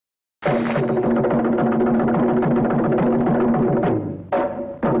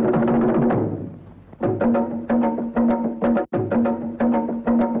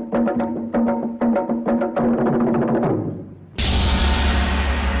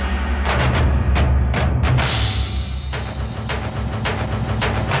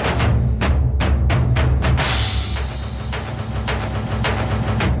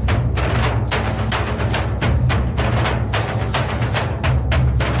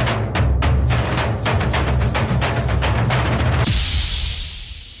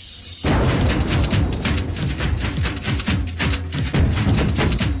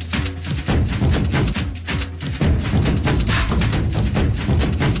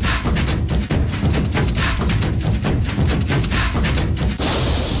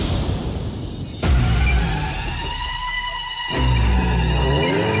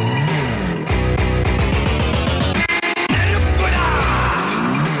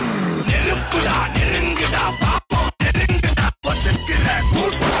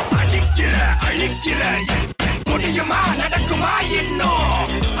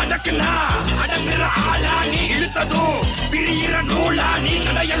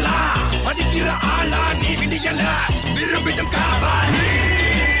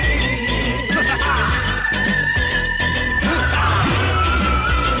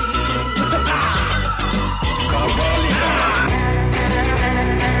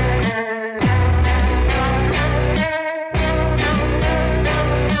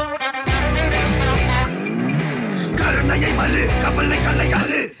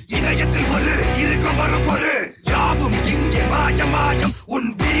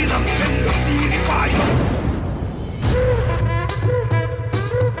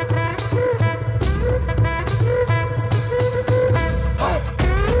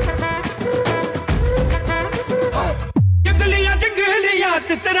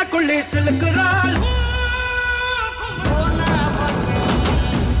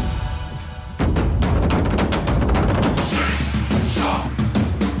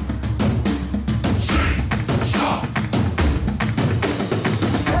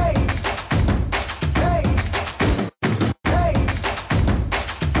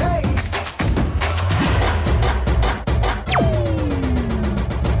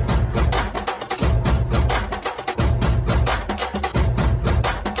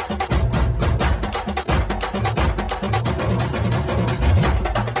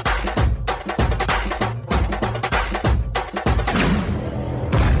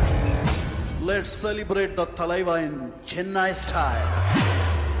Let's celebrate the Thalaiva in Chennai style.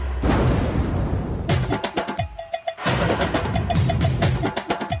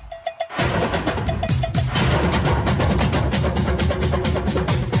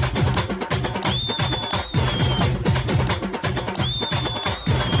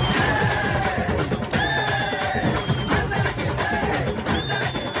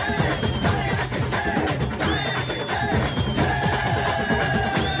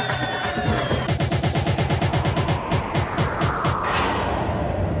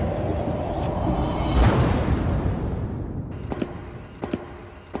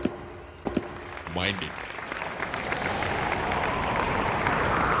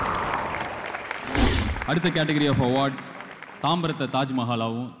 அடுத்த category of award தாம்பரத்தை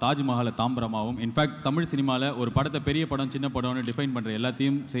தாஜ்மஹாலாவும் தாஜ்மஹாலை தாம்பரமாகவும். In fact Tamil சினிமாவில் ஒரு படத்தை பெரிய படம் சின்ன படம்னு டிஃபைன் பண்ணுற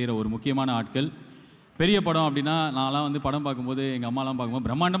எல்லாத்தையும் செய்கிற ஒரு முக்கியமான ஆட்கள். பெரிய படம் அப்படின்னா நான்லாம் வந்து படம் பார்க்கும்போது எங்கள் அம்மாலாம் பார்க்கும்போது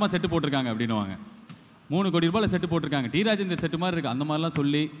பிரம்மாண்டமாக செட்டு போட்டிருக்காங்க அப்படின்னுவாங்க. 3 கோடி ரூபாயில் செட்டு போட்டிருக்காங்க, டி ராஜேந்தர் செட்டு மாதிரி இருக்குது, அந்த மாதிரிலாம்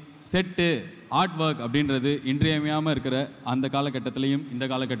சொல்லி செட்டு ஆர்ட் ஒர்க் அப்படின்றது இன்றியமையாமல் இருக்கிற அந்த காலகட்டத்திலையும் இந்த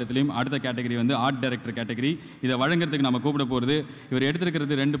காலகட்டத்திலையும் அடுத்த கேட்டகரி வந்து ஆர்ட் டைரக்டர் கேட்டகரி. இதை வழங்குறதுக்கு நம்ம கூப்பிட போகிறது இவர்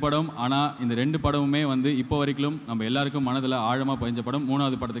எடுத்திருக்கிறது 2 படம். ஆனால் இந்த 2 படமுமே வந்து இப்போ வரைக்கும் நம்ம எல்லாருக்கும் மனதில் ஆழமாக பதிஞ்ச படம்.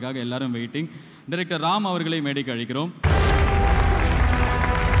 3வது படத்துக்காக எல்லாரும் வெயிட்டிங். டைரக்டர் ராம் அவர்களை மேடைக்கு அழைக்கிறோம்.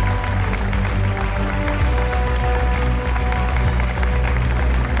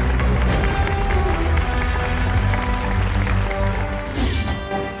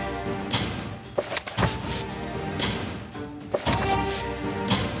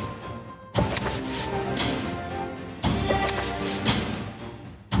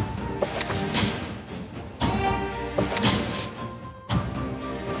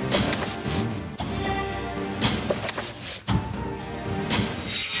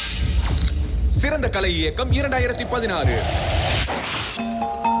 சிறந்த கலை இயக்கம் 2016.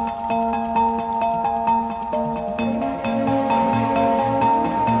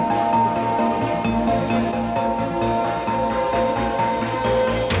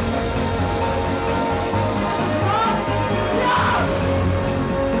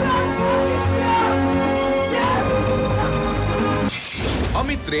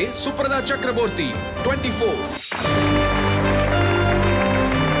 அமித் ரே Suprada Chakraborty, 24.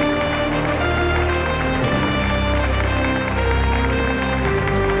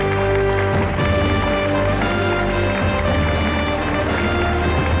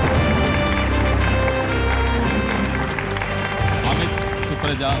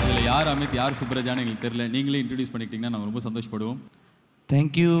 சுப்ரஜா, இதில் யார் அமித் யார் சுப்ரஜான்னு எங்களுக்கு தெரியல. நீங்களே இன்ட்ரடியூஸ் பண்ணிக்கிட்டீங்கன்னா நாங்கள் ரொம்ப சந்தோஷப்படுவோம்.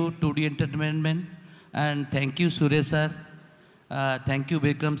 Thank you to the entertainment and thank you Suresh sir, thank you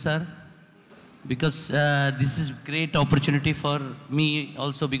Vikram sir, because this is great opportunity for me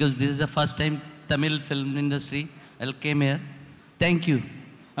also, because this is the first time Tamil film industry I came here. Thank you.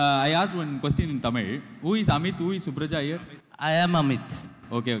 I asked one question in Tamil. Who is Amit? Who is Supraja here? I am Amit.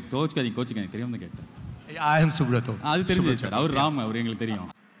 Okay, கோச்சுக்காதீங்க தெரியாம தான் கேட்டேன். I am Subrato. அது தெரிஞ்சது sir. அவர் ராம், அவர் எங்களுக்கு தெரியும்.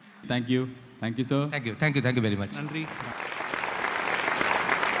 Thank you sir. Thank you very much. நன்றி.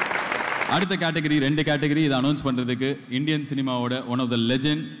 அடுத்த category, 2 category இதை அனௌன்ஸ் பண்ணுறதுக்கு இந்தியன் சினிமாவோட one of the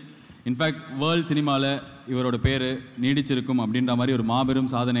legend, in fact world சினிமாவில் இவரோட பேர் நீடிச்சிருக்கும் அப்படின்ற மாதிரி ஒரு மாபெரும்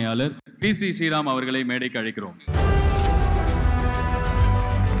சாதனையாளர் PC ஸ்ரீராம் அவர்களை மேடைக்கு அழைக்கிறோம்.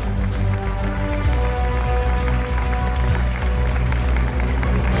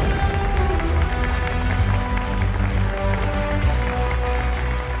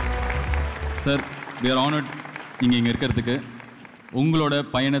 சார், we are honored நீங்கள் இங்கே இருக்கிறதுக்கு. உங்களோட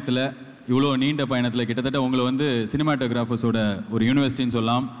பயணத்தில், இவ்வளோ நீண்ட பயணத்தில் கிட்டத்தட்ட உங்களை வந்து சினிமாட்டோகிராஃபர்ஸோட ஒரு யூனிவர்சிட்டின்னு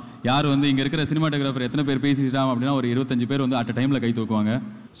சொல்லலாம். யார் வந்து இங்கே இருக்கிற சினிமாட்டோகிராஃபர் எத்தனை பேர் பேசிட்டாம் அப்படின்னா ஒரு 25 பேர் வந்து அட் அ டைமில் கை தூக்குவாங்க.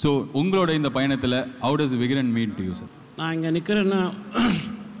 ஸோ உங்களோட இந்த பயணத்தில் how does Vikatan mean to you sir? நான் இங்கே நிற்கிறேன்னா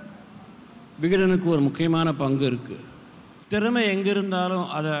விகடனுக்கு ஒரு முக்கியமான பங்கு இருக்குது. திறமை எங்கே இருந்தாலும்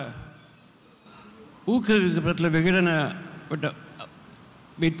அதை ஊக்குவிக்கிறதுல விகடனை விட்டு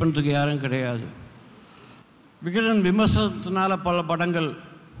வெயிட் பண்ணுறதுக்கு யாரும் கிடையாது. விகடன் விமர்சனத்தினால பல படங்கள்,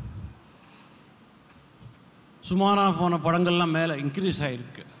 சுமாராக போன படங்கள்லாம் மேலே இன்க்ரீஸ்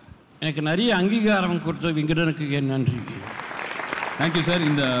ஆகிருக்கு. எனக்கு நிறைய அங்கீகாரம் கொடுத்த விகடனுக்கு என் நன்றி. Thank you sir.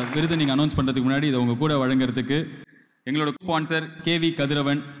 இந்த விருதை நீங்கள் அனௌன்ஸ் பண்ணுறதுக்கு முன்னாடி இதை உங்கள் கூட வழங்குறதுக்கு எங்களோட sponsor KV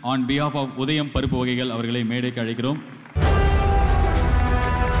Kathiravan on behalf of உதயம் பருப்பு வகைகள் அவர்களை மேடைக்கு அழைக்கிறோம்.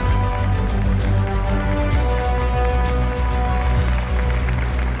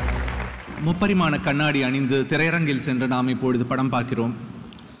 முப்பரிமாண கண்ணாடி அணிந்து திரையரங்கில் சென்று நாம் இப்பொழுது படம் பார்க்கிறோம்.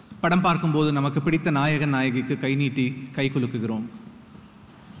 படம் பார்க்கும்போது நமக்கு பிடித்த நாயகன் நாயகிக்கு கை நீட்டி கை குலுக்குகிறோம்.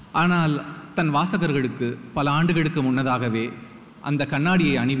 ஆனால் தன் வாசகர்களுக்கு பல ஆண்டுகளுக்கு முன்னதாகவே அந்த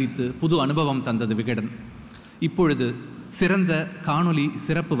கண்ணாடியை அணிவித்து புது அனுபவம் தந்தது விகடன். இப்பொழுது சிறந்த காணொளி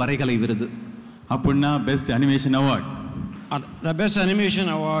சிறப்பு வரைகலை விருது அப்படின்னா best animation award. The best animation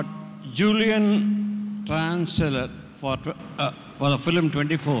award, Julian Transeller for the film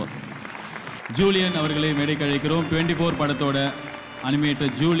 24. Julian அவர்களை மேடைக்கு அழைக்கிறோம். 24 படத்தோட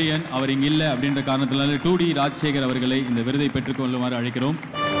அனிமேட்டர் ஜூலியன் அவர் இங்கே இல்லை அப்படின்ற காரணத்தினால 2D ராஜசேகர் அவர்களை இந்த விருதை பெற்றுக்கொள்ளுமாறு அழைக்கிறோம்.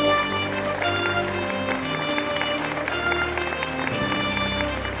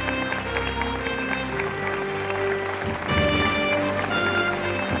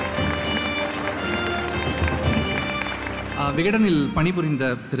 விகடனில் பணிபுரிந்த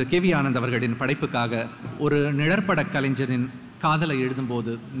திரு KV ஆனந்த் அவர்களின் படைப்புக்காக ஒரு நிழற்பட கலைஞரின் காதலை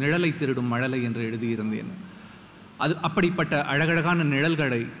எழுதும்போது நிழலை திருடும் மழலை என்று எழுதியிருந்தேன். அது அப்படிப்பட்ட அழகழகான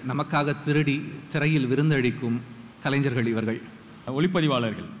நிழல்களை நமக்காக திருடி திரையில் விருந்தளிக்கும் கலைஞர்கள் இவர்கள்,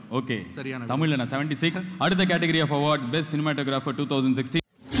 ஒளிப்பதிவாளர்கள். ஓகே, சரியான தமிழில் நான் 76. அடுத்த category of awards best cinematographer 2016.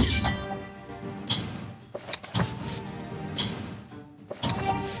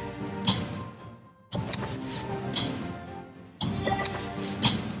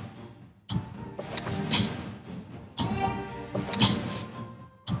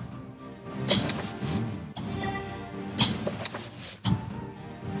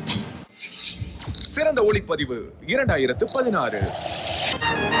 சிறந்த ஒளிப்பதிவு 2016.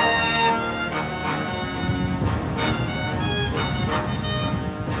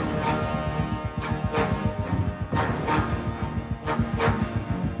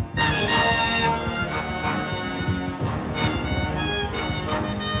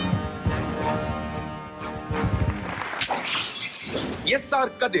 SR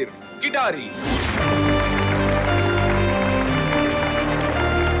கதிர் கிடாரி.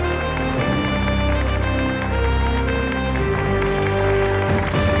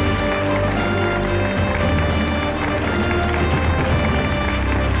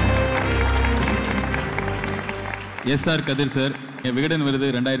 SR கதிர் சார், விகடன் விருது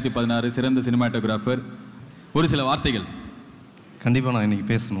 2016 சிறந்த சினிமாட்டோகிராஃபர். ஒரு சில வார்த்தைகள். கண்டிப்பாக நான் இன்றைக்கி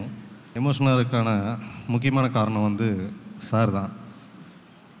பேசணும். எமோஷனாக இருக்கான முக்கியமான காரணம் வந்து சார் தான்.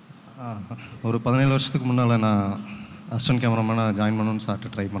 ஒரு 17 வருஷத்துக்கு முன்னால் நான் அசிஸ்டன்ட் கேமராமேனாக ஜாயின் பண்ணணும்னு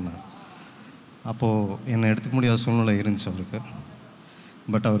சார்ட்டு ட்ரை பண்ணேன். அப்போது என்னை எடுத்துக்க முடியாத சூழ்நிலை இருந்துச்சு அவருக்கு.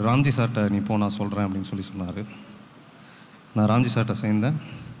 பட் அவர் ராம்ஜி சார்கிட்ட நீ போ நான் சொல்கிறேன் அப்படின்னு சொல்லி சொன்னார். நான் ராம்ஜி சார்கிட்ட சேர்ந்தேன்,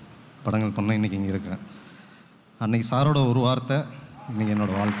 படங்கள் பண்ண இன்றைக்கி இங்கே இருக்கேன். அன்றைக்கி சாரோட ஒரு வார்த்தை இன்றைக்கி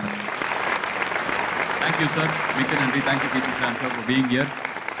என்னோடய வாழ்க்கை. தேங்க்யூ சார், மிக்க நன்றி. Thank you பி.சி. Sir for being here.